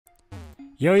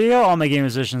Yo, yo, all my game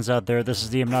musicians out there, this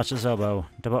is the obnoxiousoboe,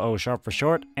 double O sharp for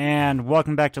short, and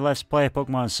welcome back to Let's Play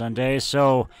Pokemon Sunday.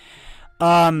 So,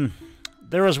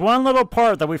 there was one little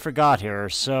part that we forgot here,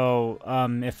 so,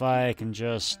 if I can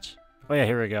just... Oh yeah,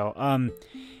 here we go.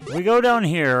 If we go down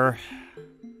here,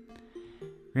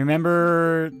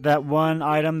 remember that one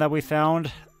item that we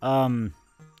found? But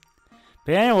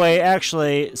anyway,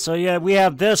 actually, so yeah, we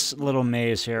have this little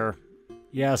maze here.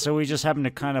 Yeah, so we just happen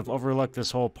to kind of overlook this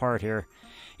whole part here.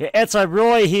 It's a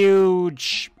really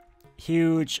huge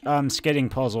skidding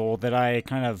puzzle that I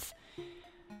kind of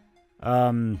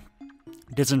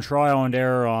did some trial and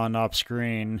error on off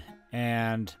screen,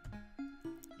 and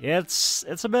it's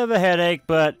a bit of a headache,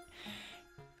 but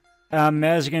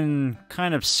as you can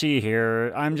kind of see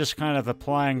here, I'm just kind of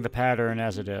applying the pattern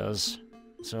as it is.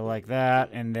 So like that,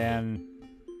 and then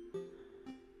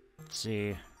let's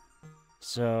see.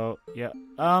 So yeah,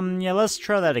 let's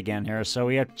try that again here. So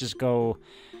we have to just go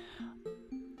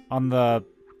on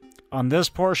this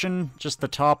portion, just the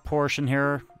top portion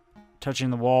here, touching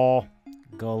the wall.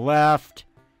 Go left,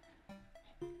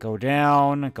 go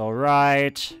down, go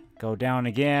right, go down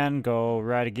again, go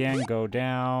right again, go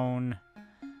down,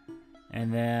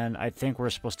 and then I think we're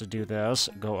supposed to do this.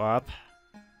 Go up,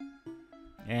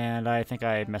 and I think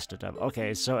I messed it up.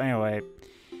 Okay, so anyway,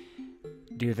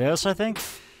 do this. I think.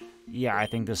 Yeah, I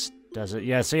think this does it.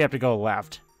 Yeah, so you have to go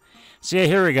left. So yeah,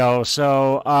 here we go.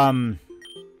 So,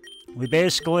 we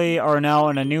basically are now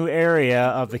in a new area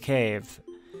of the cave.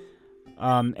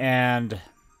 And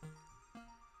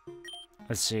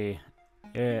let's see.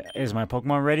 Is my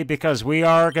Pokemon ready? Because we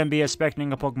are going to be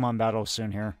expecting a Pokemon battle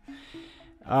soon here.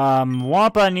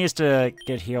 Wampa needs to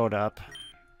get healed up.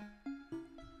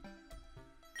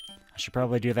 I should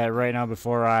probably do that right now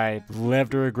before I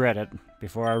live to regret it.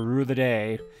 Before I rue the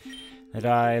day that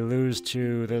I lose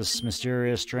to this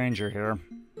mysterious stranger here.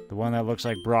 The one that looks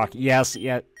like Brock. Yes,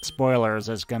 yeah, spoilers,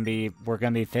 we're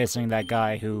gonna be facing that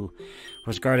guy who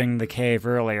was guarding the cave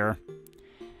earlier.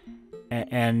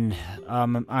 And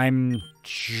I'm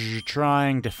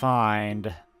trying to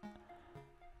find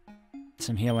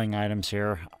some healing items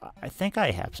here. I think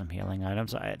I have some healing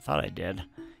items. I thought I did.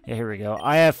 Yeah, here we go.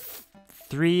 I have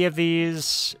 3 of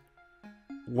these.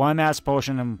 1 mass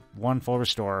potion and 1 full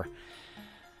restore.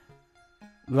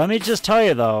 Let me just tell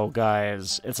you though,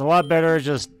 guys, it's a lot better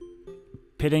just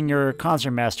pitting your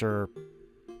concert master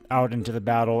out into the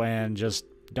battle and just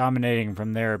dominating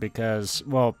from there, because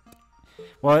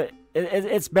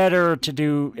it's better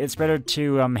to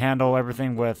handle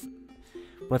everything with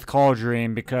Call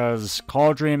Dream, because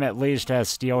Call Dream at least has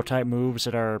steel type moves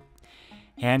that are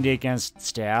handy against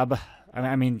stab.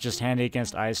 I mean just handy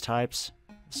against ice types.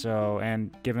 So,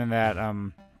 and given that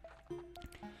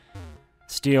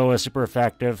steel is super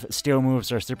effective, steel moves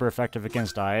are super effective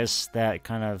against ice, that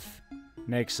kind of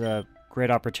makes a great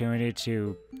opportunity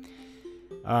to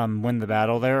win the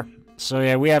battle there. So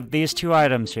yeah, we have these 2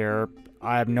 items here.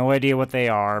 I have no idea what they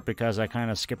are because I kind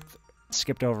of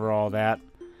skipped over all that.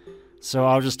 So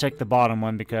I'll just take the bottom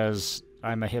one because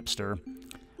I'm a hipster.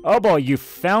 Oh boy, you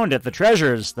found it! The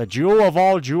treasures! The jewel of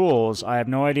all jewels! I have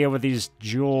no idea what these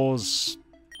jewels...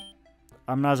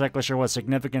 I'm not exactly sure what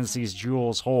significance these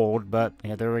jewels hold, but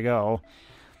yeah, there we go.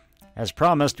 As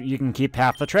promised, you can keep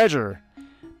half the treasure,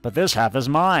 but this half is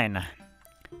mine.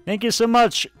 Thank you so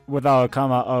much,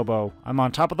 obnoxiousoboe. I'm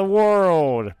on top of the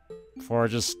world for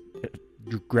just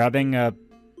grabbing a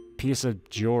piece of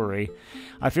jewelry.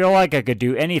 I feel like I could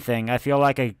do anything. I feel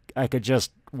like I could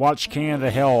just watch King of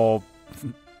the Hill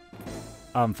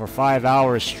for 5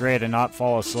 hours straight and not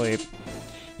fall asleep.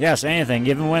 Yes, anything.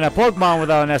 Even win a Pokemon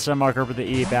without an SM marker for the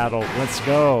E battle. Let's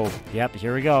go. Yep,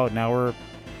 here we go. Now we're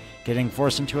getting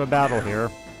forced into a battle here.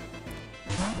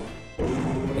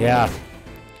 Yeah.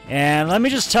 And let me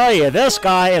just tell you, this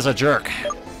guy is a jerk.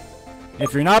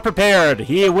 If you're not prepared,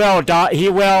 he will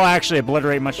actually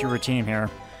obliterate much of your team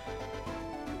here.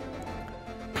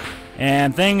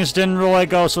 And things didn't really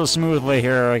go so smoothly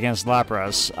here against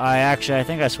Lapras. I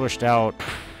think I switched out.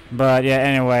 But yeah,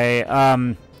 anyway,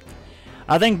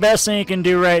 I think best thing you can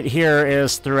do right here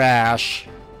is Thrash,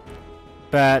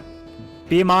 but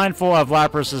be mindful of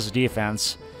Lapras'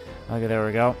 defense. Okay, there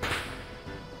we go.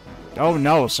 Oh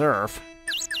no, Surf.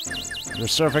 You're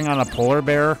surfing on a polar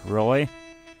bear? Really?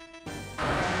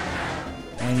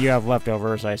 And you have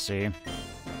leftovers, I see.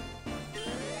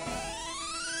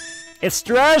 It's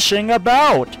thrashing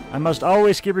about! I must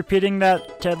always keep repeating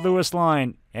that Ted Lewis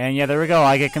line. And yeah, there we go,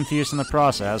 I get confused in the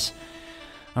process.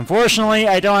 Unfortunately,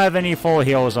 I don't have any full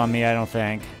heals on me, I don't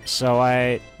think.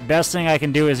 So best thing I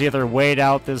can do is either wait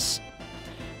out this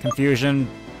confusion,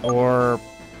 or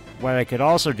what I could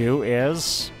also do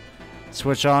is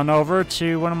switch on over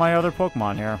to one of my other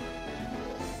Pokemon here.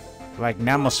 Like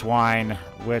Mamoswine,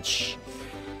 which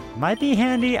might be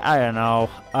handy, I don't know.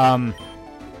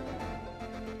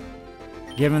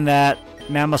 Given that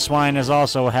Mamoswine is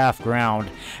also half ground.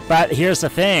 But here's the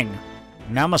thing.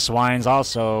 Mamoswine's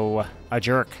also a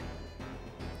jerk.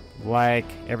 Like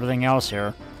everything else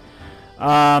here.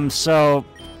 So...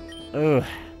 Ugh.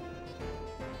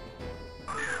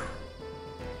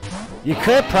 You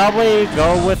could probably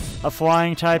go with a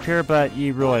flying type here, but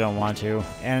you really don't want to.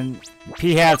 And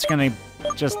P-Hat's gonna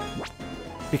just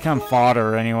become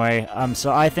fodder anyway.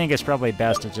 So I think it's probably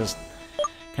best to just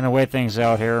kind of wait things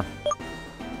out here.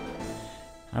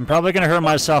 I'm probably gonna hurt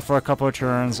myself for a couple of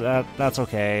turns. That's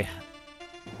okay.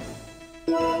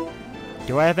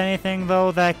 Do I have anything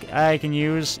though that I can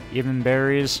use? Even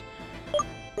berries?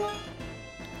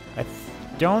 I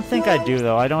don't think I do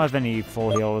though. I don't have any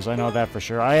full heals. I know that for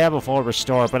sure. I have a full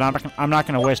restore, but I'm not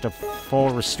gonna waste a full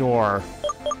restore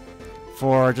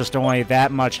for just only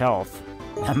that much health.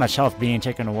 That much health being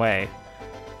taken away.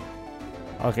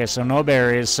 Okay, so no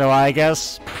berries. So I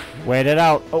guess wait it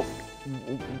out. Oh,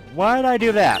 why did I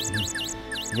do that?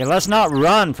 Yeah, let's not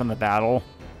run from the battle.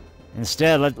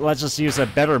 Instead, let's just use a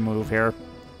better move here.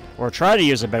 Or try to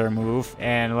use a better move,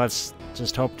 and let's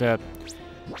just hope to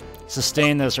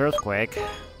sustain this earthquake.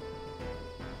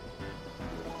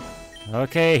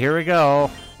 Okay, here we go.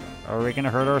 Are we gonna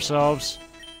hurt ourselves?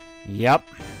 Yep,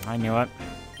 I knew it.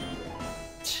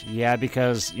 Yeah,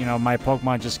 because, you know, my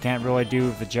Pokemon just can't really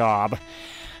do the job.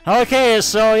 Okay,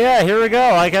 so yeah, here we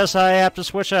go. I guess I have to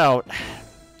switch out.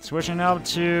 Switching out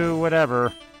to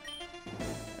whatever.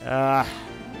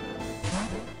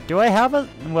 Do I have a...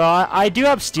 Well, I do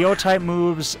have Steel-type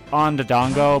moves on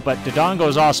Dodongo, but Dodongo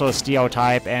is also a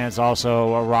Steel-type, and it's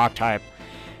also a Rock-type.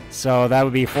 So that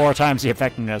would be 4 times the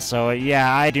effectiveness. So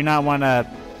yeah, I do not want to...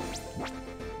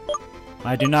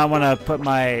 I do not want to put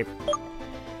my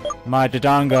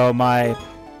Dodongo, my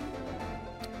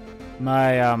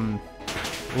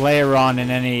Lairon in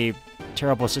any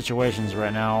terrible situations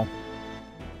right now.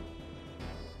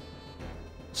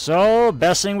 So,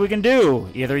 best thing we can do,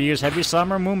 either use Heavy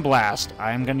Slam or Moonblast.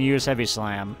 I'm going to use Heavy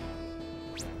Slam.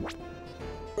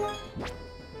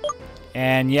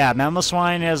 And yeah,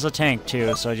 Mamoswine is a tank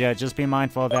too, so yeah, just be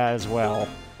mindful of that as well.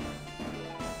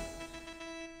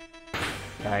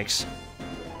 Yikes.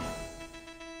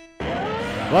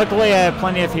 Luckily, I have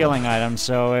plenty of healing items,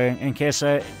 so in case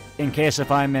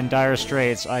if I'm in dire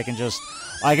straits, I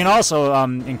can also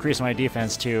increase my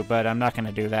defense too, but I'm not going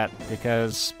to do that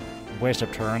because waste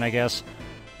of turn, I guess.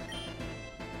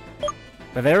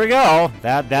 But there we go.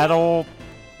 That'll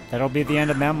be the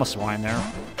end of Mamoswine there.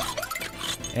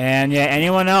 And yeah,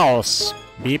 anyone else,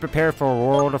 be prepared for a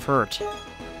world of hurt.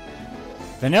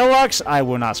 Vanillux, I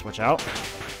will not switch out.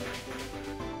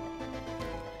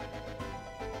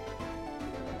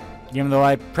 Even though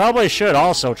I probably should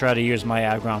also try to use my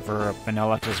Aggron for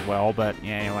Vanillux as well, but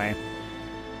yeah, anyway.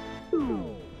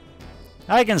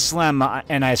 I can slam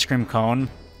an ice cream cone.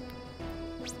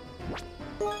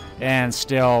 And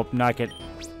still not get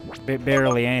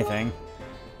barely anything.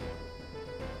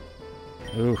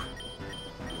 Ooh.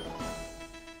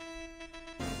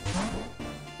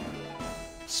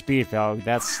 Speed Falcon,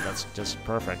 that's just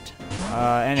perfect.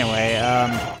 Anyway,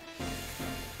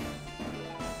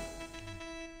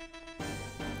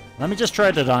 let me just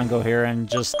try Dodongo here and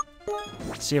just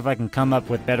see if I can come up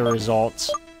with better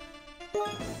results.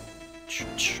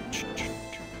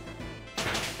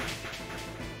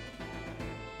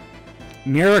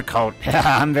 Mirror Coat.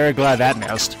 I'm very glad that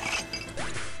missed.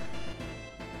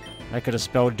 That could have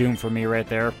spelled doom for me right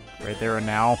there. Right there and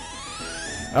now.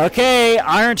 Okay,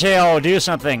 Iron Tail, do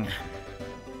something.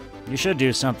 You should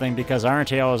do something because Iron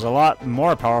Tail is a lot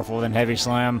more powerful than Heavy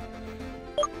Slam.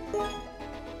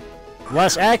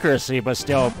 Less accuracy, but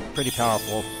still pretty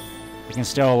powerful. You can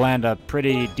still land a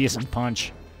pretty decent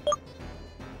punch.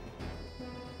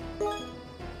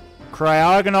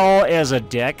 Cryogonal is a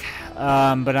dick,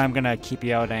 but I'm gonna keep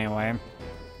you out anyway.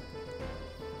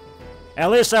 At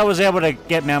least I was able to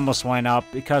get Mamoswine up,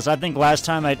 because I think last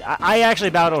time I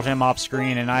actually battled him off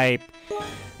screen, and I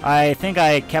think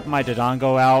I kept my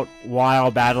Dodongo out while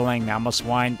battling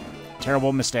Mamoswine.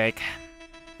 Terrible mistake.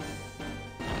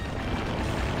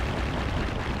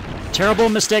 Terrible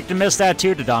mistake to miss that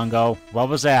too, Dodongo. What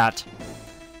was that?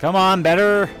 Come on,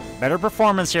 better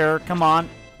performance here. Come on.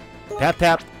 Pep,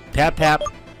 pep. Pep, pep.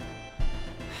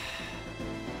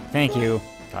 Thank you.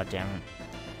 God damn it.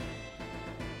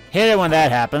 Hit it when that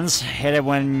happens. Hit it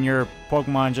when your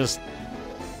Pokemon just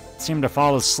seem to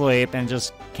fall asleep and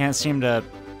just can't seem to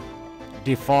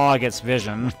defog its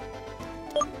vision.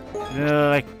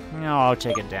 No, I'll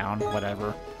take it down.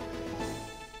 Whatever.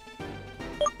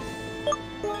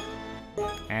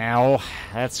 Ow.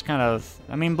 That's kind of...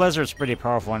 I mean, Blizzard's pretty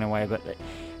powerful anyway, but...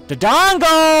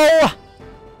 Dodongo!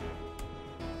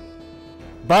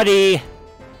 Buddy!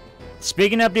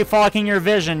 Speaking of defogging your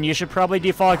vision, you should probably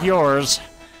defog yours.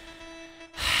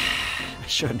 I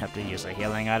shouldn't have to use a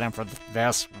healing item for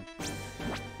this.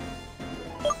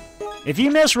 If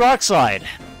you miss Rock Slide,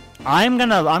 I'm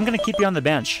gonna keep you on the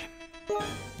bench.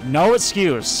 No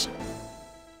excuse.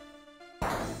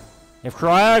 If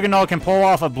Cryogonal can pull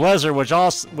off a Blizzard, which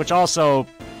also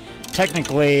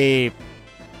technically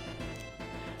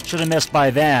should have missed by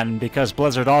then, because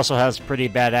Blizzard also has pretty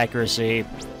bad accuracy,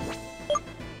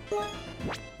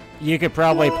 you could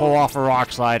probably pull off a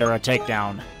Rock Slide or a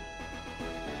Takedown.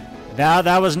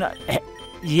 That was not...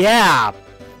 Yeah!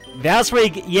 That's where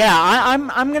you... Yeah,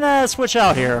 I'm gonna switch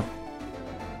out here.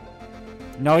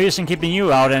 No use in keeping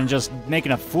you out and just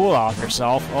making a fool out of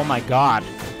yourself. Oh my god.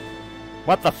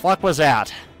 What the fuck was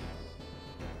that?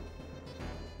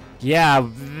 Yeah,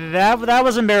 that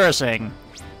was embarrassing.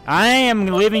 I am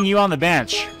leaving you on the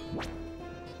bench.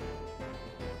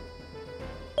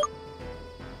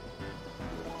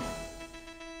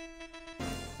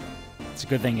 It's a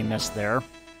good thing you missed there.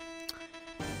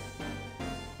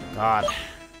 God.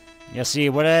 You see,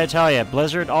 what did I tell you?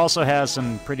 Blizzard also has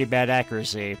some pretty bad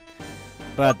accuracy.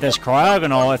 But this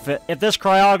Cryogonal, if this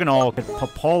Cryogonal could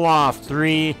pull off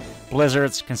 3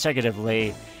 Blizzards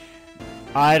consecutively,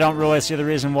 I don't really see the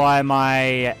reason why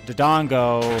my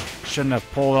Dodongo shouldn't have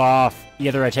pulled off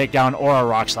either a Takedown or a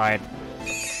Rock Slide.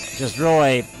 Just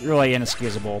really, really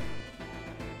inexcusable.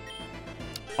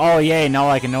 Oh, yay, now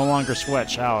I can no longer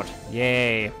switch out.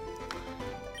 Yay.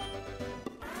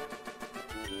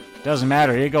 Doesn't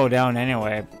matter, you go down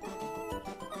anyway.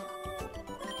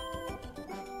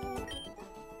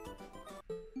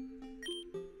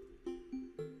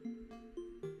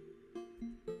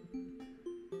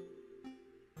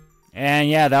 And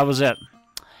yeah, that was it.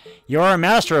 You're a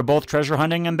master of both treasure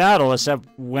hunting and battle, except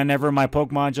whenever my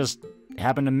Pokemon just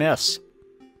happen to miss.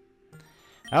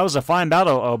 That was a fine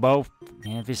battle, Oboe,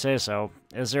 if you say so.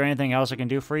 Is there anything else I can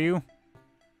do for you?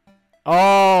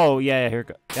 Oh, yeah, here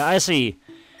go. Yeah, I see.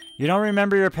 You don't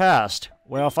remember your past.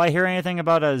 Well, if I hear anything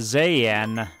about a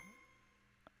Zayan,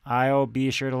 I'll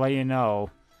be sure to let you know.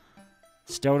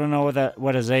 Still don't know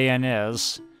what a Zayan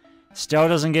is. Still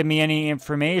doesn't give me any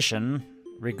information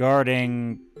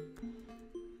regarding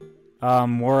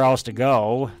where else to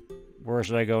go. Where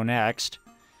should I go next?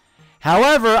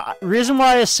 However, reason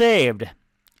why I saved.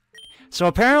 So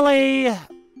apparently,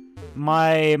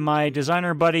 my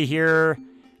designer buddy here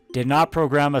did not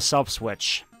program a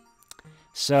self-switch.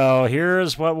 So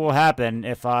here's what will happen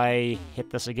if I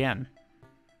hit this again.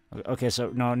 Okay, so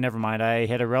no, never mind. I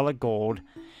hit a Relic Gold.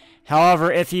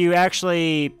 However, if you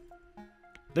actually...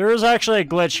 There is actually a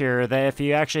glitch here that if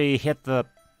you actually hit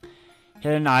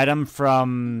an item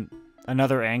from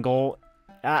another angle,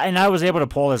 and I was able to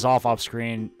pull this off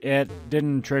screen, it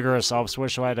didn't trigger a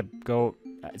self-switch, so I had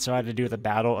to do the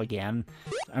battle again.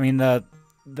 I mean, the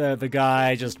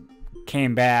guy just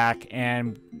came back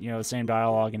and, you know, the same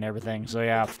dialogue and everything, so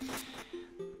yeah.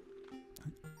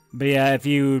 But yeah, if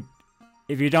you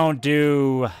don't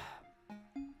do...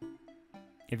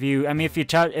 If you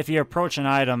approach an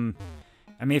item...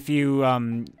 I mean, if you,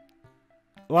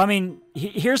 well, I mean,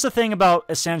 here's the thing about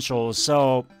essentials.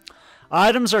 So,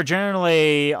 items are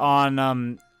generally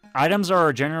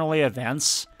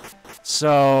events.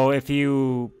 So, if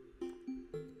you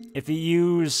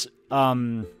use,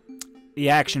 the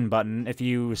action button, if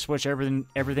you switch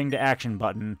everything to action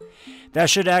button, that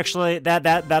should actually,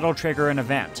 that'll trigger an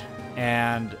event.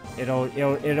 And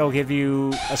it'll give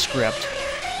you a script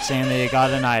saying that you got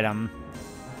an item.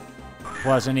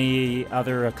 Plus any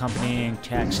other accompanying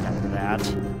text after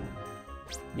that.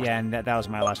 Yeah, and that was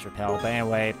my last repel. But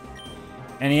anyway,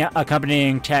 any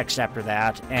accompanying text after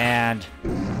that, and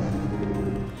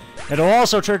it'll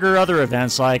also trigger other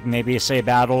events like maybe say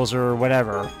battles or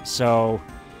whatever. So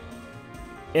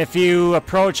if you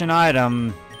approach an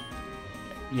item,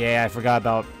 yeah, I forgot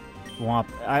about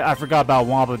I forgot about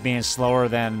Wampa being slower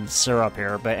than Syrup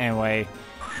here. But anyway,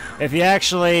 if you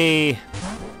actually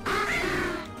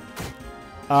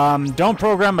don't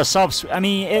program a self-switch. I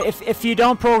mean, if you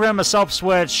don't program a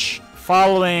self-switch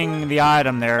following the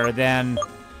item there, then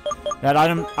that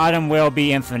item will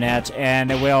be infinite, and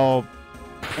it will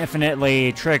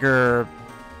infinitely trigger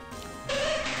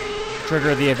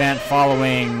the event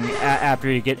following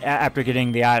after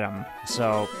getting the item.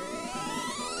 So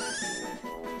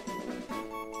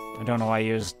I don't know why I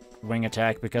used Wing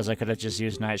Attack, because I could have just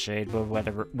used Nightshade, but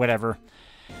whatever.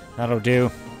 That'll do.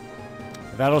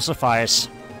 That'll suffice.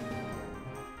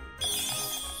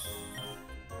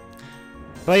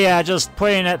 But yeah, just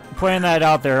putting that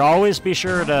out there. Always be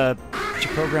sure to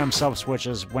program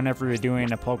sub-switches whenever you're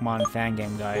doing a Pokemon fan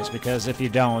game, guys, because if you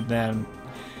don't, then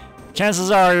chances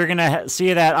are you're gonna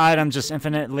see that item just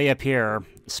infinitely appear,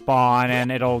 spawn,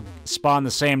 and it'll spawn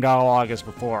the same dialogue as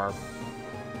before.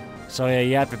 So yeah,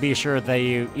 you have to be sure that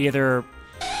you either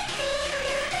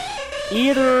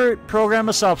program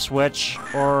a sub-switch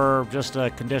or just a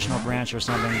conditional branch or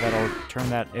something that'll turn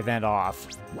that event off.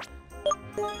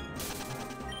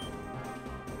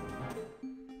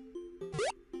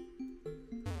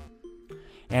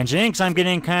 And Jinx, I'm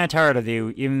getting kind of tired of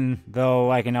you, even though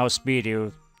I can outspeed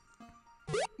you.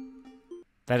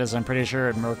 That is, I'm pretty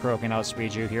sure Murkrow can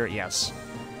outspeed you here. Yes,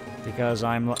 because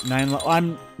I'm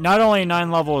not only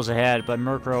 9 levels ahead, but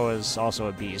Murkrow is also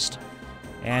a beast.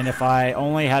 And if I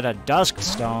only had a Dusk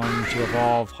Stone to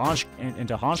evolve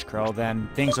into Honchkrow, then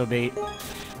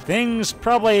things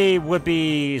probably would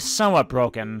be somewhat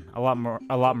broken, a lot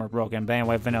more broken. But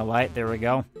anyway, Vanillite, there we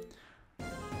go.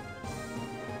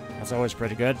 That's always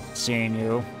pretty good, seeing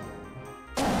you.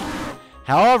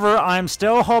 However, I'm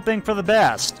still hoping for the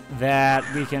best, that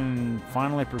we can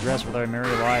finally progress with our merry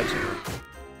lives here.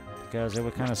 Because it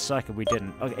would kind of suck if we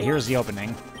didn't. Okay, here's the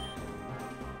opening.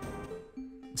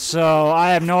 So,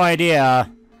 I have no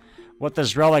idea what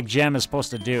this relic gem is supposed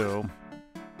to do.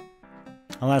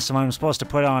 Unless I'm supposed to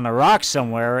put it on a rock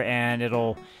somewhere and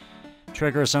it'll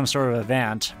trigger some sort of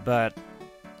event. But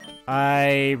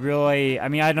I really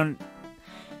don't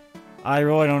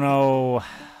know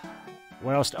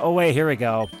what else. Oh, wait, here we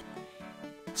go.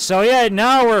 So, yeah,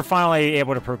 now we're finally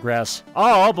able to progress.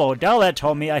 Oh, Elbow, Dowlette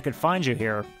told me I could find you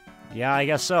here. Yeah, I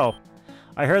guess so.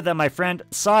 I heard that my friend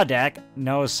Sawdek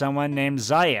knows someone named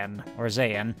Zayan, or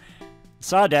Zayan.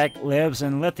 Sawdek lives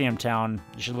in Lithium Town.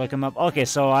 You should look him up. Okay,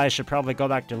 so I should probably go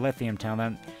back to Lithium Town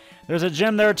then. There's a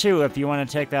gym there, too, if you want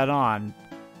to take that on.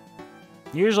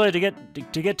 Usually, to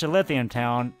get to Lithium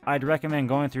Town, I'd recommend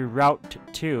going through Route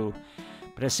 2.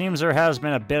 But it seems there has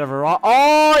been a bit of a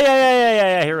Oh,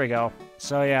 yeah, here we go.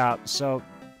 So, yeah, so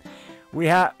we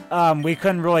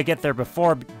couldn't really get there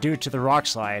before due to the rock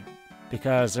slide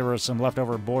because there were some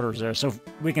leftover borders there. So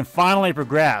we can finally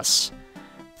progress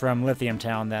from Lithium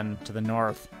Town then to the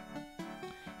north.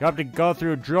 You have to go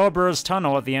through Drillbur's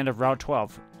Tunnel at the end of Route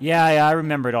 12. Yeah, I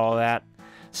remembered all that.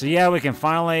 So yeah, we can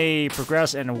finally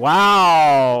progress, and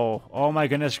wow! Oh my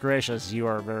goodness gracious, you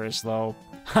are very slow.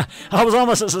 I was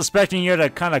almost suspecting you to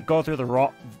kind of go through the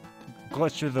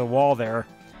glitch through the wall there.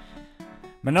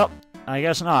 But nope, I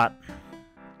guess not.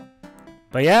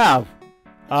 But yeah.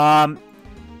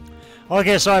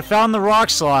 Okay, so I found the rock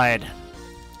slide.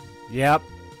 Yep.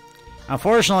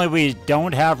 Unfortunately, we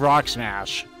don't have Rock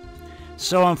Smash.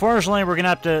 So unfortunately, we're gonna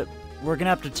have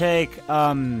to take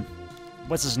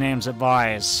what's his name's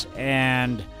advice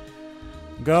and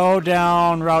go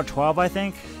down Route 12, I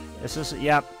think. Is this?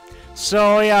 Yep.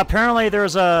 So yeah, apparently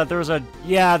now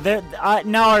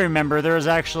I remember there was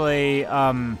actually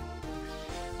a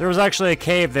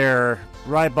cave there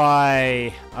right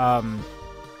by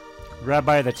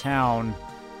the town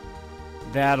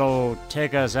that'll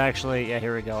take us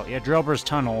here we go. Yeah, Drillbur's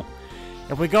Tunnel.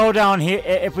 If we go down here,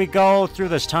 if we go through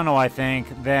this tunnel, I think,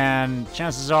 then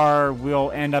chances are we'll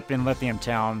end up in Lithium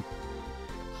Town.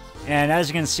 And as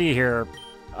you can see here,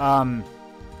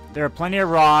 there are plenty of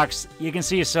rocks. You can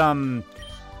see some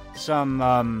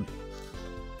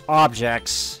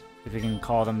objects, if you can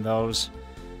call them those.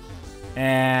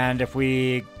 And if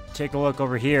we take a look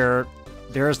over here,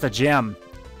 there's the gym.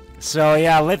 So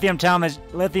yeah, Lithium Town is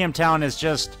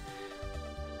just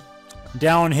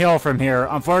downhill from here.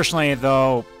 Unfortunately,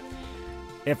 though,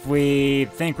 if we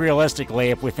think realistically,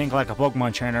 if we think like a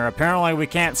Pokemon trainer, apparently we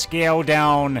can't scale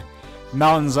down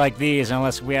mountains like these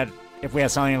unless if we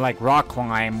had something like Rock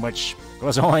Climb, which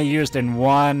was only used in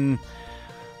one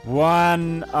of the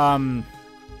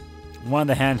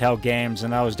handheld games,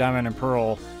 and that was Diamond and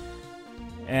Pearl.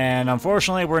 And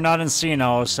unfortunately, we're not in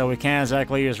Sinnoh, so we can't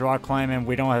exactly use Rock Climb, and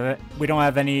we don't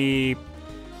have any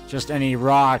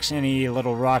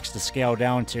little rocks to scale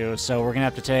down to. So we're gonna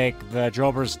have to take the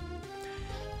Drillbur's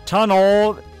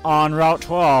Tunnel on Route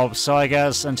 12. So I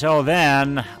guess until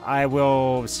then, I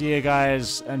will see you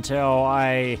guys until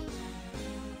I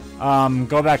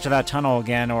go back to that tunnel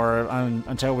again, or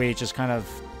until we just kind of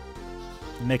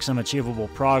make some achievable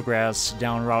progress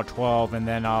down Route 12, and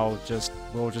then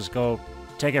we'll just go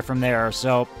take it from there.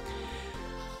 So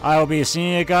I will be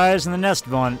seeing you guys in the next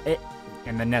one.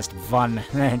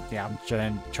 Yeah, I'm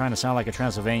trying to sound like a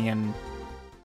Transylvanian